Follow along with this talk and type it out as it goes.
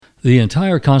The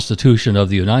entire Constitution of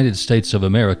the United States of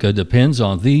America depends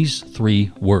on these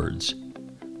three words.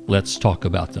 Let's talk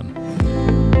about them.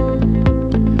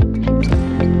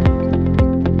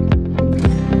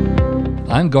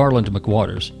 I'm Garland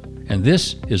McWaters, and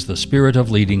this is the Spirit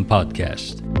of Leading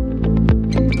podcast.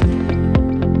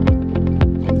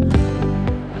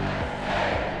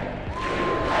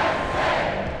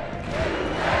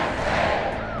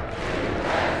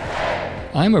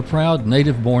 I'm a proud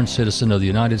native-born citizen of the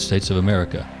United States of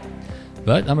America,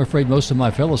 but I'm afraid most of my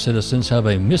fellow citizens have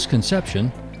a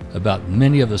misconception about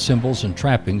many of the symbols and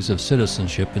trappings of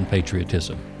citizenship and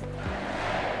patriotism.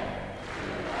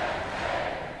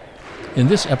 In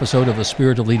this episode of the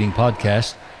Spirit of Leading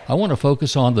podcast, I want to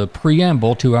focus on the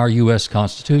preamble to our U.S.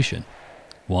 Constitution.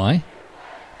 Why?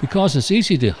 Because it's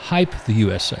easy to hype the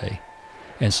USA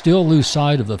and still lose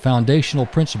sight of the foundational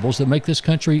principles that make this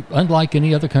country unlike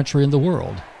any other country in the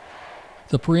world.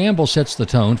 The preamble sets the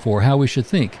tone for how we should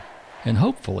think, and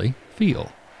hopefully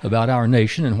feel, about our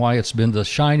nation and why it's been the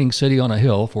shining city on a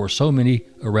hill for so many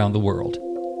around the world.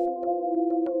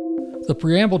 The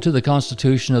preamble to the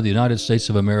Constitution of the United States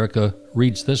of America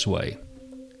reads this way: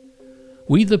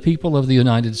 "We, the people of the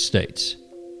United States,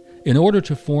 in order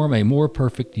to form a more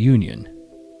perfect union,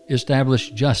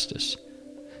 establish justice,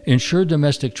 ensure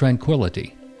domestic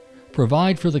tranquility,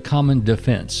 provide for the common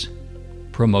defense,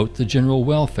 promote the general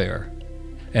welfare,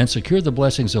 and secure the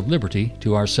blessings of liberty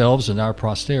to ourselves and our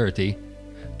posterity,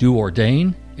 do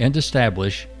ordain and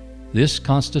establish this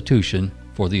Constitution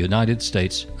for the United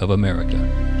States of America."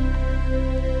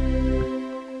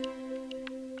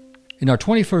 In our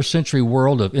 21st century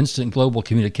world of instant global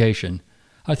communication,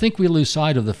 I think we lose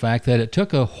sight of the fact that it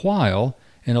took a while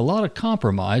and a lot of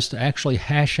compromise to actually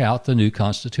hash out the new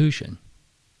Constitution.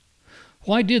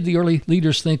 Why did the early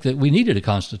leaders think that we needed a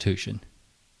Constitution?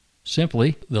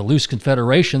 Simply, the loose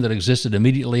confederation that existed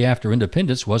immediately after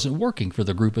independence wasn't working for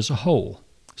the group as a whole.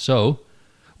 So,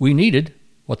 we needed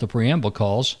what the preamble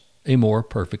calls a more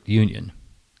perfect union.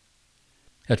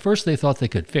 At first they thought they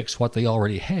could fix what they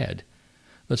already had,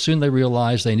 but soon they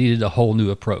realized they needed a whole new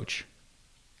approach.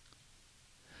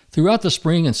 Throughout the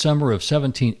spring and summer of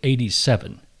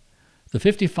 1787, the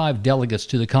 55 delegates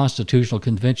to the Constitutional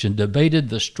Convention debated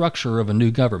the structure of a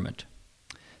new government.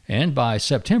 And by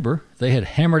September, they had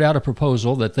hammered out a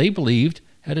proposal that they believed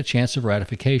had a chance of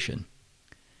ratification.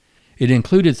 It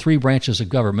included three branches of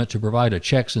government to provide a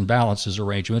checks and balances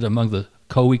arrangement among the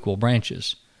co-equal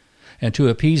branches. And to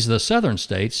appease the southern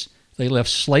states, they left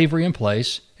slavery in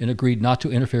place and agreed not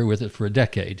to interfere with it for a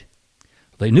decade.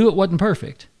 They knew it wasn't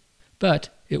perfect, but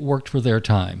it worked for their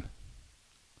time.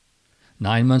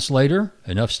 9 months later,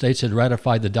 enough states had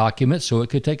ratified the document so it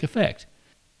could take effect.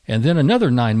 And then another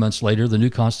 9 months later, the new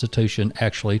Constitution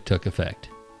actually took effect.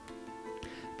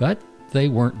 But they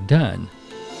weren't done.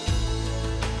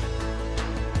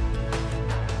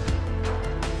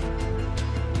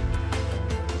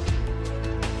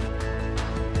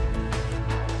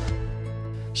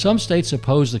 Some states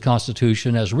opposed the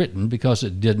Constitution as written because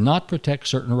it did not protect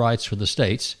certain rights for the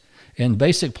states and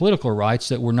basic political rights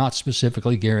that were not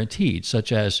specifically guaranteed,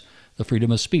 such as the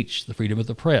freedom of speech, the freedom of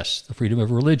the press, the freedom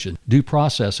of religion, due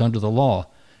process under the law,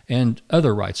 and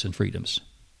other rights and freedoms.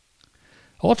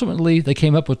 Ultimately, they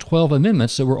came up with 12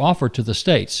 amendments that were offered to the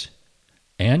states.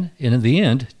 And in the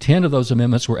end, 10 of those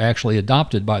amendments were actually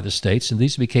adopted by the states, and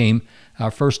these became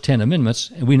our first 10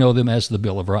 amendments, and we know them as the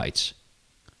Bill of Rights.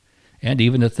 And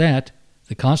even at that,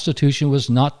 the Constitution was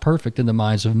not perfect in the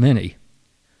minds of many.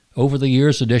 Over the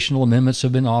years, additional amendments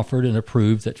have been offered and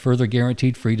approved that further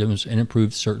guaranteed freedoms and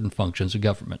improved certain functions of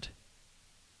government.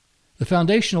 The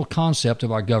foundational concept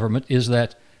of our government is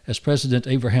that, as President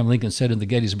Abraham Lincoln said in the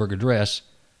Gettysburg Address,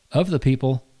 of the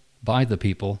people, by the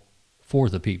people, for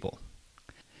the people.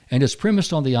 And it's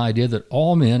premised on the idea that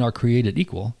all men are created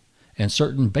equal and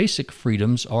certain basic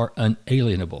freedoms are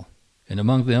unalienable, and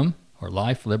among them are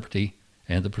life, liberty,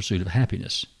 and the pursuit of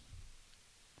happiness.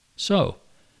 So,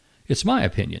 it's my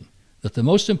opinion that the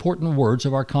most important words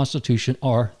of our Constitution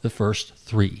are the first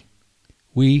three.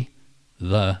 We,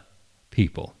 the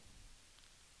people.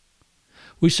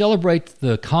 We celebrate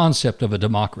the concept of a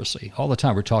democracy. All the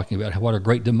time we're talking about what a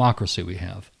great democracy we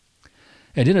have.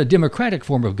 And in a democratic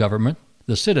form of government,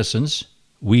 the citizens,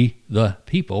 we, the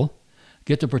people,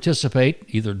 get to participate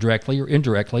either directly or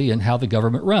indirectly in how the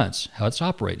government runs, how it's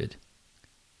operated.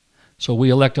 So we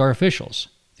elect our officials.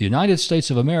 The United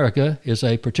States of America is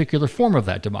a particular form of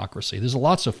that democracy. There's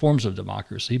lots of forms of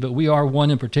democracy, but we are one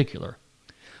in particular.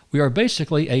 We are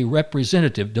basically a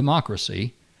representative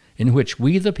democracy in which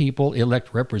we, the people,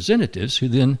 elect representatives who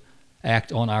then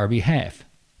act on our behalf.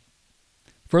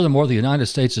 Furthermore, the United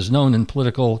States is known in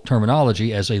political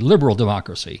terminology as a liberal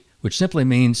democracy, which simply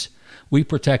means we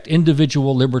protect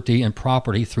individual liberty and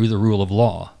property through the rule of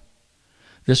law.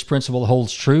 This principle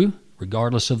holds true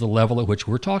regardless of the level at which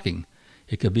we're talking.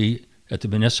 It could be at the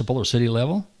municipal or city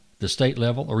level, the state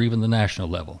level, or even the national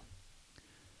level.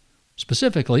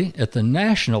 Specifically, at the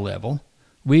national level,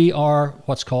 we are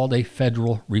what's called a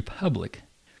federal republic.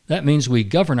 That means we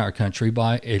govern our country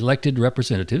by elected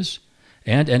representatives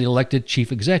and an elected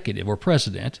chief executive or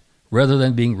president, rather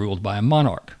than being ruled by a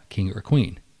monarch, king or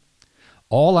queen.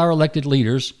 All our elected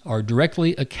leaders are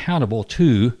directly accountable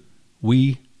to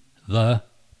we, the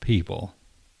people.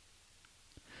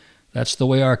 That's the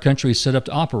way our country is set up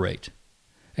to operate,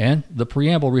 and the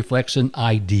preamble reflects an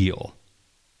ideal.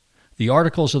 The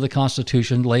articles of the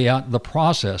Constitution lay out the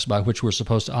process by which we're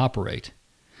supposed to operate,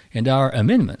 and our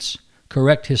amendments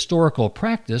correct historical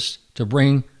practice to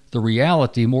bring the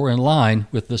reality more in line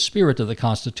with the spirit of the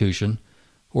Constitution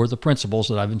or the principles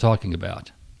that I've been talking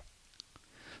about.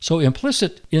 So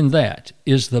implicit in that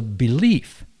is the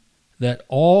belief that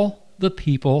all the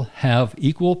people have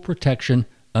equal protection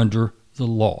under the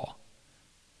law.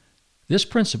 This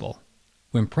principle,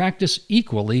 when practiced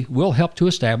equally, will help to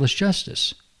establish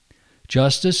justice.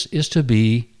 Justice is to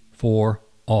be for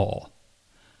all,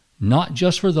 not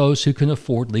just for those who can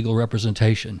afford legal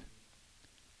representation.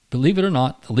 Believe it or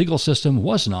not, the legal system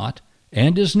was not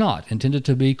and is not intended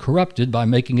to be corrupted by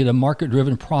making it a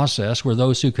market-driven process where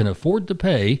those who can afford to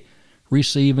pay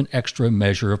receive an extra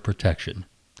measure of protection,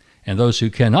 and those who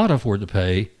cannot afford to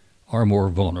pay are more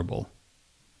vulnerable.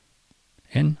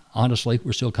 And honestly,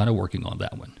 we're still kind of working on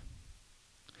that one.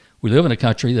 We live in a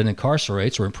country that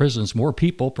incarcerates or imprisons more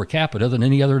people per capita than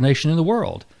any other nation in the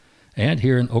world. And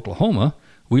here in Oklahoma,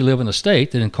 we live in a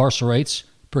state that incarcerates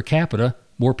per capita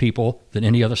more people than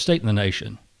any other state in the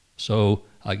nation. So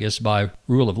I guess by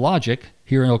rule of logic,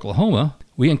 here in Oklahoma,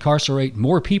 we incarcerate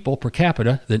more people per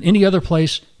capita than any other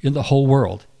place in the whole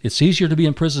world. It's easier to be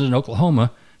in prison in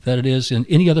Oklahoma than it is in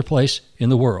any other place in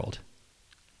the world.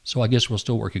 So I guess we're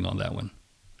still working on that one.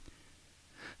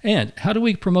 And how do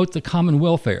we promote the common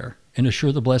welfare and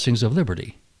assure the blessings of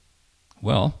liberty?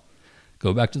 Well,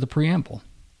 go back to the preamble.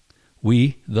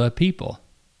 We, the people,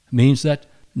 means that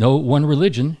no one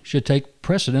religion should take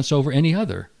precedence over any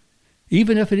other,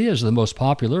 even if it is the most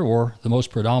popular or the most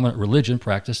predominant religion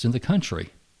practiced in the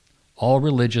country. All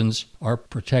religions are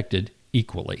protected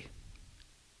equally.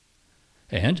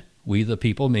 And we, the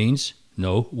people, means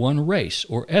no one race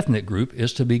or ethnic group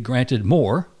is to be granted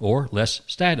more or less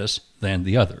status than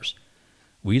the others.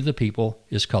 We, the people,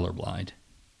 is colorblind.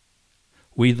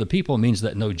 We, the people, means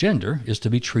that no gender is to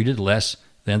be treated less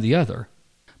than the other,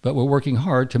 but we're working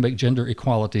hard to make gender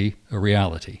equality a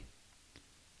reality.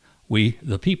 We,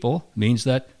 the people, means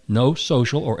that no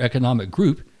social or economic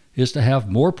group is to have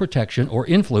more protection or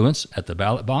influence at the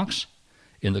ballot box,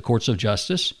 in the courts of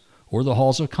justice, or the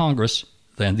halls of Congress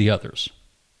than the others.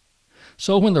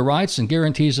 So when the rights and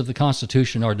guarantees of the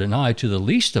Constitution are denied to the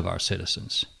least of our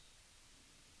citizens,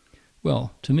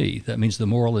 well, to me, that means the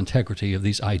moral integrity of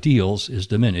these ideals is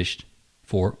diminished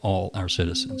for all our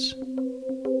citizens.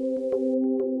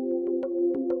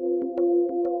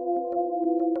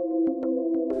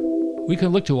 We can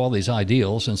look to all these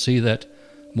ideals and see that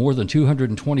more than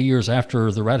 220 years after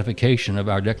the ratification of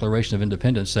our Declaration of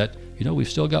Independence that, we've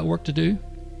still got work to do.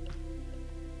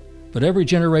 But every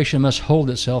generation must hold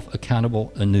itself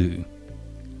accountable anew.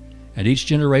 And each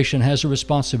generation has a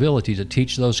responsibility to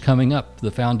teach those coming up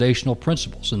the foundational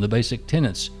principles and the basic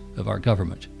tenets of our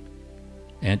government.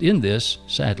 And in this,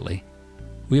 sadly,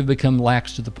 we have become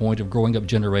lax to the point of growing up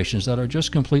generations that are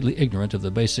just completely ignorant of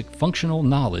the basic functional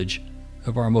knowledge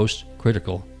of our most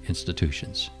critical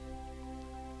institutions.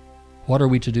 What are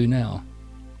we to do now?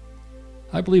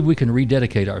 I believe we can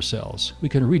rededicate ourselves. We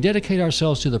can rededicate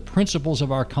ourselves to the principles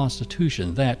of our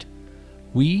Constitution that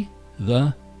we,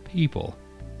 the people,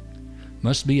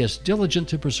 must be as diligent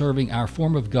to preserving our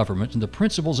form of government and the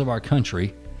principles of our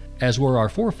country as were our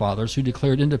forefathers who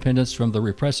declared independence from the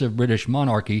repressive British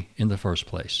monarchy in the first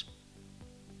place.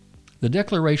 The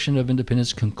Declaration of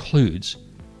Independence concludes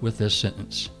with this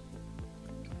sentence: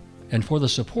 "And for the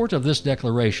support of this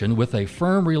declaration, with a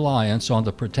firm reliance on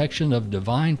the protection of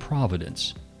divine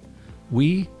providence,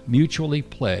 we mutually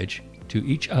pledge to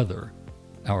each other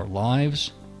our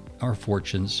lives, our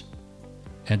fortunes,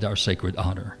 and our sacred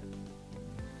honor."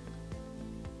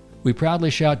 We proudly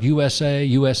shout USA,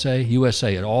 USA,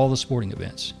 USA at all the sporting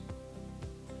events.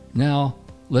 Now,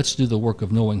 let's do the work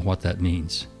of knowing what that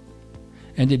means.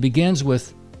 And it begins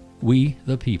with we,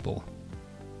 the people,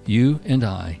 you and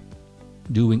I,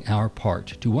 doing our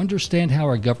part to understand how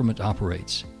our government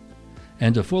operates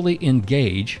and to fully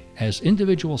engage as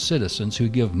individual citizens who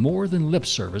give more than lip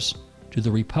service to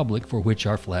the republic for which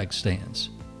our flag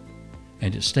stands.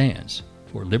 And it stands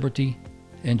for liberty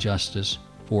and justice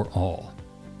for all,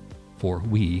 for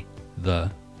we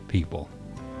the people.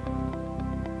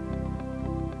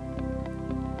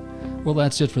 Well,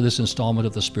 that's it for this installment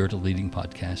of the Spirit of Leading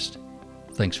podcast.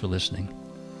 Thanks for listening.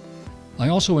 I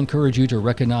also encourage you to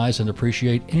recognize and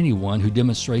appreciate anyone who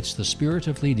demonstrates the spirit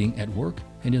of leading at work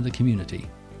and in the community.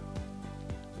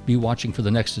 Be watching for the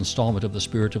next installment of the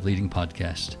Spirit of Leading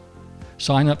podcast.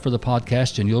 Sign up for the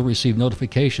podcast and you'll receive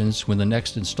notifications when the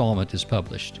next installment is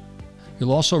published.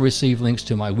 You'll also receive links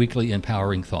to my weekly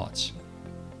empowering thoughts.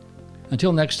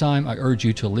 Until next time, I urge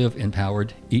you to live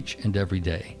empowered each and every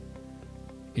day.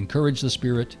 Encourage the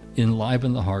spirit,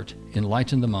 enliven the heart,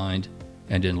 enlighten the mind,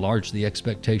 and enlarge the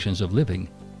expectations of living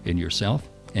in yourself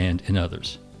and in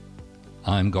others.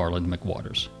 I'm Garland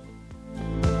McWaters.